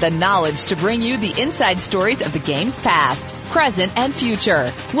connections and the knowledge to bring you the inside stories of the game's past, present, and future.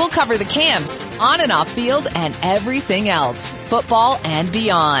 We'll cover the camps, on and off field, and everything else, football and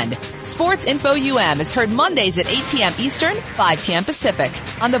beyond. Sports Info UM is heard Mondays at 8 p.m. Eastern, 5 p.m. Pacific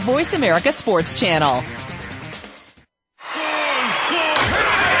on the Voice America Sports Channel.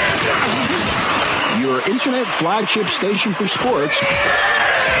 Your internet flagship station for sports,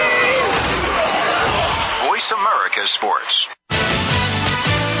 Voice America Sports.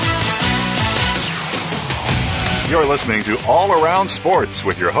 You're listening to All Around Sports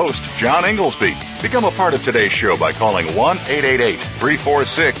with your host, John Inglesby. Become a part of today's show by calling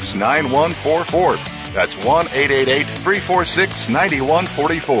 1-888-346-9144. That's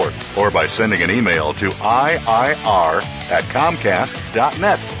 1-888-346-9144. Or by sending an email to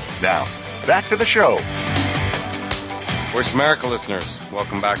iir@comcast.net. Now, back to the show. Voice America listeners,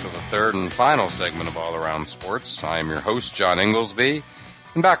 welcome back to the third and final segment of All Around Sports. I am your host, John Inglesby,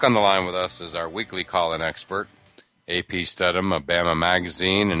 and back on the line with us is our weekly call-in expert, AP Studham of Bama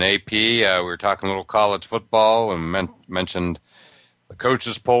Magazine. And AP, we were talking a little college football and mentioned the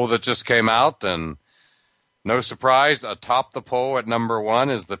coaches poll that just came out, and no surprise, atop the poll at number one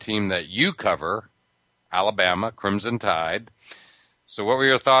is the team that you cover, Alabama, Crimson Tide. So what were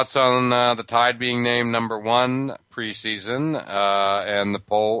your thoughts on the Tide being named number one preseason and the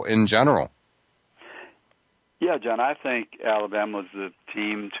poll in general? Yeah, John, I think Alabama's the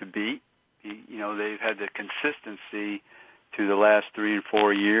team to beat. They've had the consistency through the last 3 and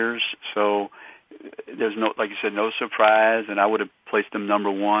 4 years. So there's no, like you said, no surprise. And I would have placed them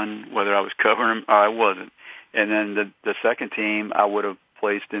number one, whether I was covering them or I wasn't. And then the second team I would have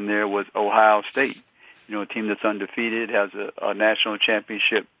placed in there was Ohio State. A team that's undefeated, has a national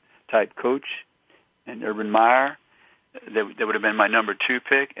championship type coach, and Urban Meyer. That would have been my number two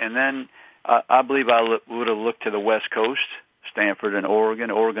pick. And then I believe I would have looked to the West Coast, Stanford and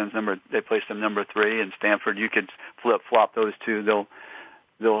Oregon. Oregon's they placed them number three, and Stanford, you could flip-flop those two. They'll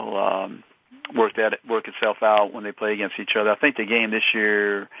work itself out when they play against each other. I think the game this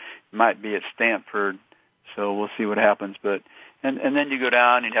year might be at Stanford, so we'll see what happens. But and then you go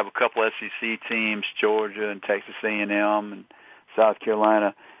down and you have a couple SEC teams, Georgia and Texas A&M and South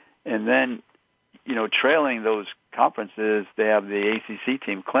Carolina, and then trailing those conference is they have the ACC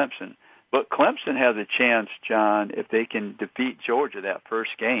team, Clemson. But Clemson has a chance, John, if they can defeat Georgia that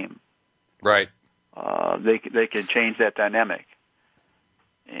first game. Right. They can change that dynamic.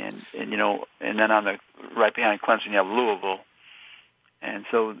 And then on the right behind Clemson, you have Louisville. And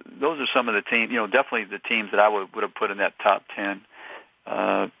so those are some of the teams, definitely the teams that I would have put in that top 10.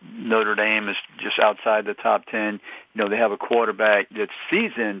 Notre Dame is just outside the top 10. They have a quarterback that's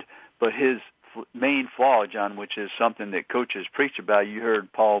seasoned, but his main flaw, John, which is something that coaches preach about. You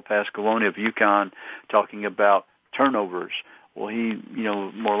heard Paul Pasqualoni of UConn talking about turnovers. Well, he,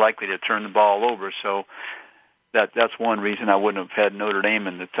 more likely to turn the ball over. So that's one reason I wouldn't have had Notre Dame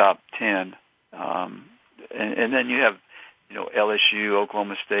in the top 10. And then you have, LSU,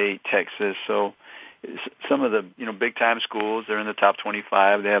 Oklahoma State, Texas. So some of the, big time schools, they're in the top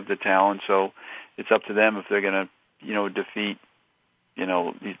 25. They have the talent. So it's up to them if they're going to, defeat,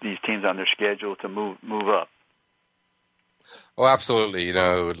 these teams on their schedule to move up. Oh, absolutely.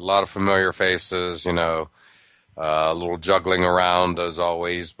 A lot of familiar faces, a little juggling around as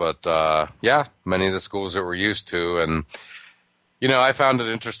always, but many of the schools that we're used to. And, I found it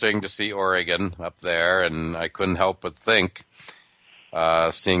interesting to see Oregon up there, and I couldn't help but think,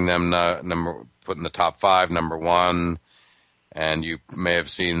 seeing them put in the top 5, number 1, and you may have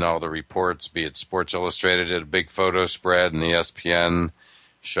seen all the reports, be it Sports Illustrated did a big photo spread, and ESPN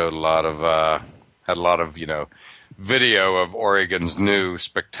showed had a lot of, video of Oregon's new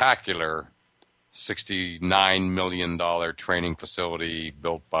spectacular $69 million training facility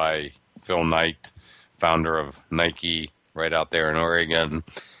built by Phil Knight, founder of Nike, right out there in Oregon.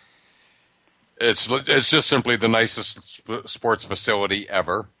 It's just simply the nicest sports facility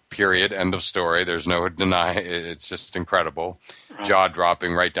ever, period, end of story. There's no deny. It's just incredible. Right.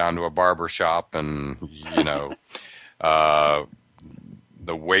 Jaw-dropping right down to a barber shop, and,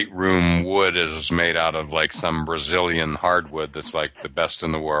 the weight room wood is made out of like some Brazilian hardwood that's like the best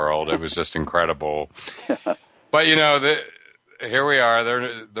in the world. It was just incredible. But here we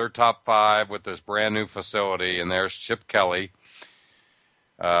are. They're top 5 with this brand new facility, and there's Chip Kelly.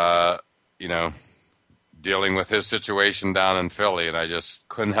 Dealing with his situation down in Philly, and I just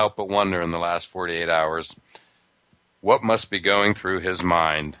couldn't help but wonder in the last 48 hours what must be going through his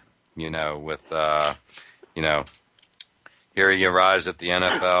mind. With here he arrives at the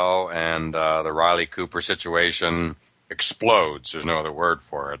NFL, and the Riley Cooper situation explodes. There's no other word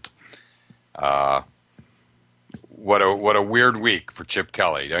for it. What a weird week for Chip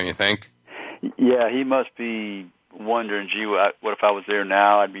Kelly, don't you think? Yeah, he must be wondering, gee, what if I was there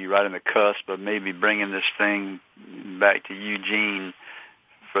now? I'd be right on the cusp of maybe bringing this thing back to Eugene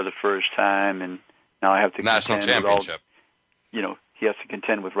for the first time, and now I have to national championship. He has to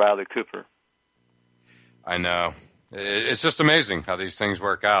contend with Riley Cooper. I know. It's just amazing how these things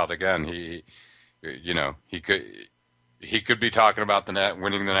work out. Again, he could be talking about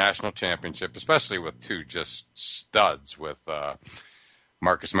winning the national championship, especially with two just studs with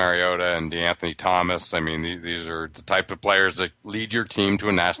Marcus Mariota and DeAnthony Thomas. I mean, these are the type of players that lead your team to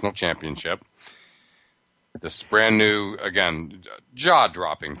a national championship. This brand new, again,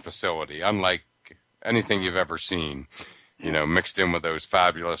 jaw-dropping facility, unlike anything you've ever seen, mixed in with those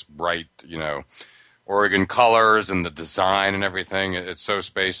fabulous, bright, Oregon colors and the design and everything. It's so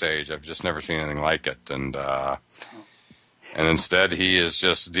space age. I've just never seen anything like it. And instead he is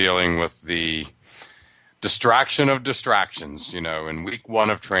just dealing with the distraction of distractions, in week 1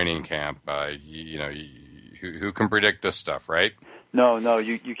 of training camp. Who can predict this stuff, right? No,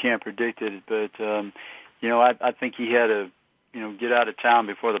 you can't predict it. But, I think he had to, get out of town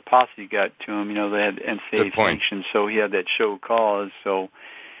before the posse got to him. They had NCAA sanctions, so he had that show cause. So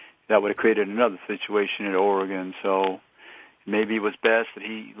that would have created another situation at Oregon. So maybe it was best that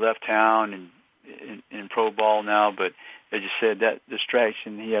he left town and in pro ball now. But as you said, that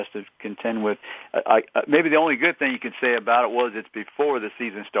distraction he has to contend with. Maybe the only good thing you could say about it was it's before the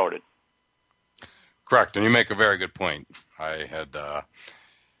season started. Correct, and you make a very good point. I had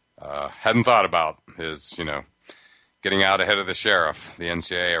hadn't thought about his, getting out ahead of the sheriff, the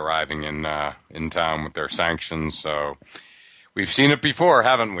NCAA arriving in town with their sanctions. So we've seen it before,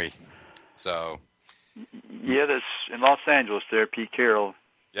 haven't we? So yeah, this in Los Angeles. There, Pete Carroll.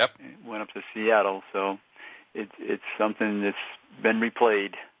 Yep. Went up to Seattle, so it's something that's been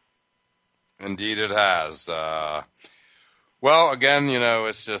replayed. Indeed, it has. Well, again,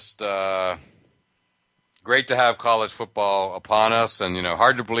 it's just great to have college football upon us, and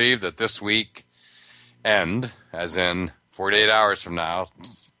hard to believe that this week end, as in 48 hours from now,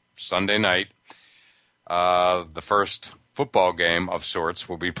 Sunday night, the first football game of sorts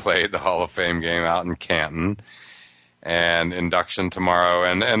will be played, the Hall of Fame game out in Canton. and induction tomorrow.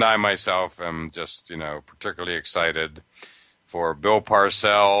 And I myself am just, particularly excited for Bill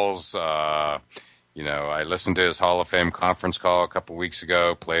Parcells. I listened to his Hall of Fame conference call a couple weeks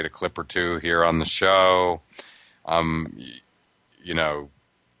ago, played a clip or two here on the show.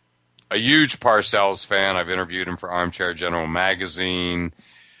 A huge Parcells fan. I've interviewed him for Armchair General magazine.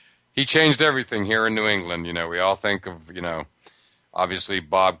 He changed everything here in New England. We all think of, obviously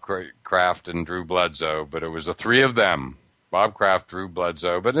Bob Kraft and Drew Bledsoe, but it was the three of them, Bob Kraft, Drew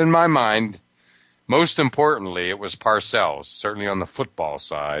Bledsoe. But in my mind, most importantly, it was Parcells, certainly on the football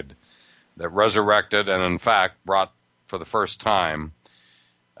side, that resurrected and, in fact, brought for the first time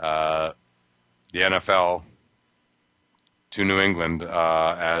the NFL to New England,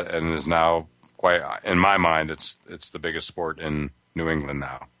 and is now quite, in my mind, it's the biggest sport in New England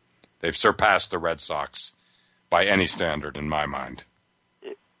now. They've surpassed the Red Sox by any standard, in my mind.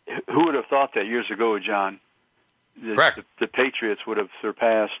 Who would have thought that years ago, John? Correct. The Patriots would have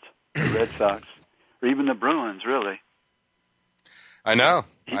surpassed the Red Sox, or even the Bruins, really. I know,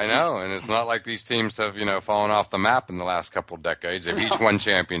 and it's not like these teams have, fallen off the map in the last couple of decades. They've each won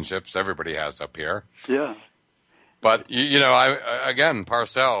championships. Everybody has up here. Yeah. But, again,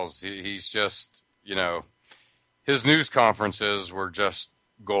 Parcells, he's just, his news conferences were just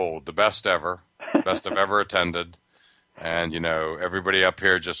gold, the best ever, best I've ever attended. And, everybody up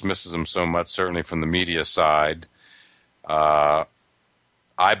here just misses him so much, certainly from the media side. I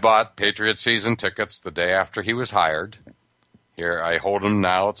bought Patriot season tickets the day after he was hired. Here, I hold them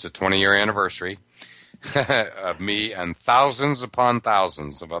now. It's a 20-year anniversary of me and thousands upon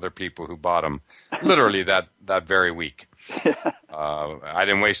thousands of other people who bought them literally that very week. I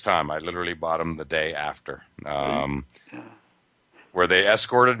didn't waste time. I literally bought them the day after, where they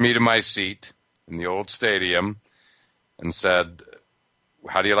escorted me to my seat in the old stadium and said,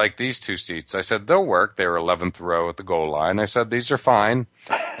 "How do you like these two seats?" I said, "They'll work." They were 11th row at the goal line. I said, "These are fine."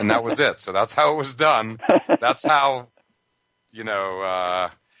 And that was it. So that's how it was done. That's how,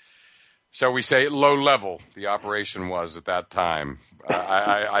 shall we say, low level the operation was at that time.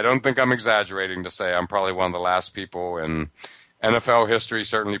 I don't think I'm exaggerating to say I'm probably one of the last people in NFL history,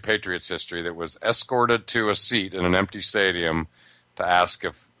 certainly Patriots history, that was escorted to a seat in an empty stadium to ask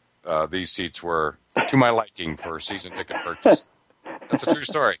if these seats were to my liking for season ticket purchase. That's a true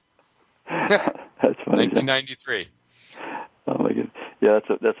story. That's funny. 1993. Oh my goodness. Yeah,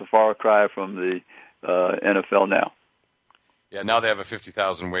 that's a far cry from the NFL now. Yeah, now they have a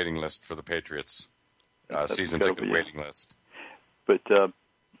 50,000 waiting list for the Patriots season ticket waiting list. But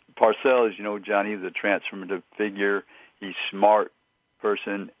Parcells, John, he's a transformative figure. He's a smart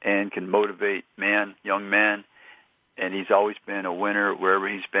person and can motivate young men. And he's always been a winner wherever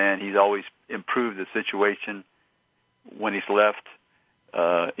he's been. He's always improved the situation when he's left.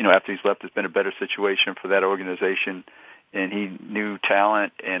 After he's left, it's been a better situation for that organization. And he knew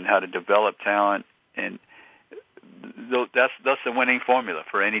talent and how to develop talent. And that's the winning formula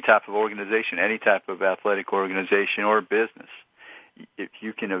for any type of organization, any type of athletic organization or business. If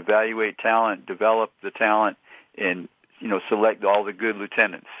you can evaluate talent, develop the talent, and select all the good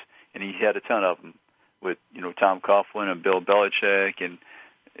lieutenants, and he had a ton of them with Tom Coughlin and Bill Belichick and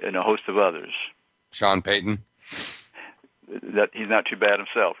a host of others. Sean Payton. That he's not too bad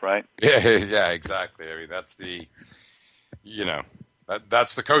himself, right? Yeah, exactly. I mean, that's the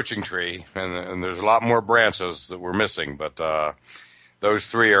that's the coaching tree, and there's a lot more branches that we're missing, but those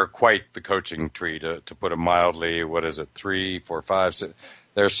three are quite the coaching tree, to put it mildly. What is it, 3, 4, 5, 6?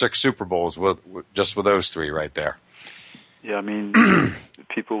 There's 6 Super Bowls with those three right there. Yeah, I mean,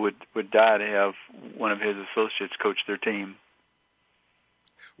 people would die to have one of his associates coach their team.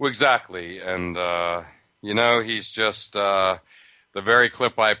 Well, exactly, and he's just the very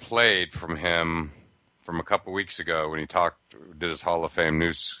clip I played from him from a couple weeks ago when he did his Hall of Fame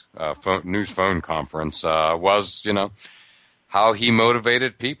news phone conference was, how he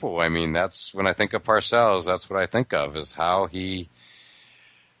motivated people. I mean, that's when I think of Parcells, that's what I think of, is how he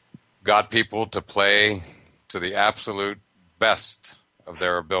got people to play to the absolute best of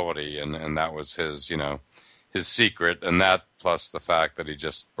their ability, and that was his secret, and that plus the fact that he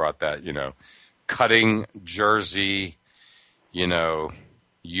just brought that, cutting jersey,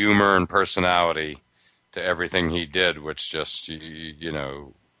 humor and personality to everything he did, which just,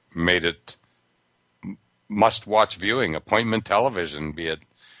 made it must-watch viewing, appointment television, be it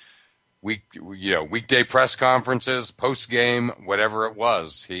weekday press conferences, post-game, whatever it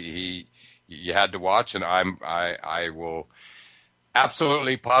was. You had to watch, and I will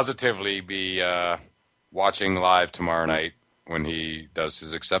absolutely, positively be watching live tomorrow night when he does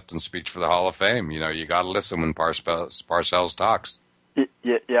his acceptance speech for the Hall of Fame. You got to listen when Parcells talks.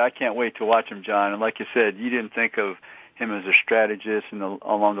 Yeah, I can't wait to watch him, John. And like you said, you didn't think of him as a strategist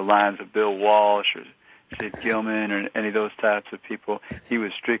along the lines of Bill Walsh or Sid Gilman or any of those types of people. He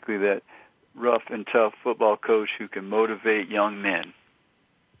was strictly that rough and tough football coach who can motivate young men.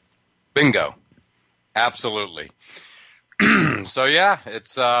 Bingo. Absolutely. So, yeah,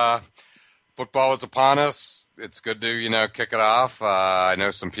 it's football is upon us. It's good to, kick it off. I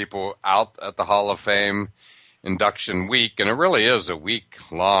know some people out at the Hall of Fame induction week, and it really is a week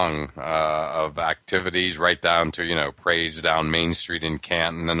long of activities right down to, parades down Main Street in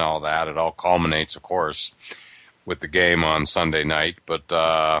Canton and all that. It all culminates, of course, with the game on Sunday night. But,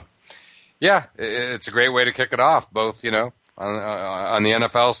 yeah, it's a great way to kick it off, both, on the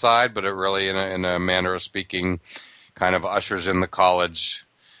NFL side, but it really, in a manner of speaking, kind of ushers in the college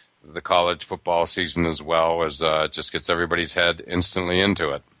football season as well, as just gets everybody's head instantly into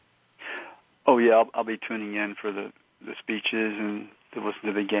it. Oh, yeah, I'll be tuning in for the speeches and to listen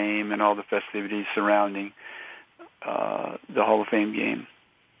to the game and all the festivities surrounding the Hall of Fame game.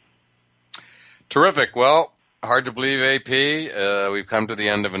 Terrific. Well, hard to believe, AP. We've come to the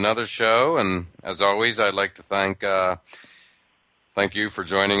end of another show, and as always, I'd like to thank you for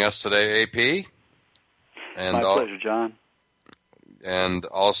joining us today, AP. And my pleasure, John. And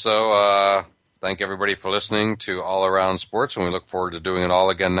also thank everybody for listening to All Around Sports, and we look forward to doing it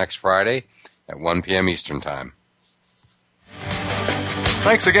all again next Friday at 1 p.m. Eastern Time.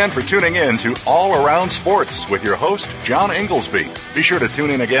 Thanks again for tuning in to All Around Sports with your host, John Inglesby. Be sure to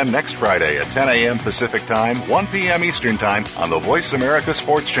tune in again next Friday at 10 a.m. Pacific Time, 1 p.m. Eastern Time on the Voice America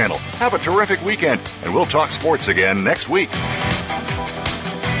Sports Channel. Have a terrific weekend, and we'll talk sports again next week.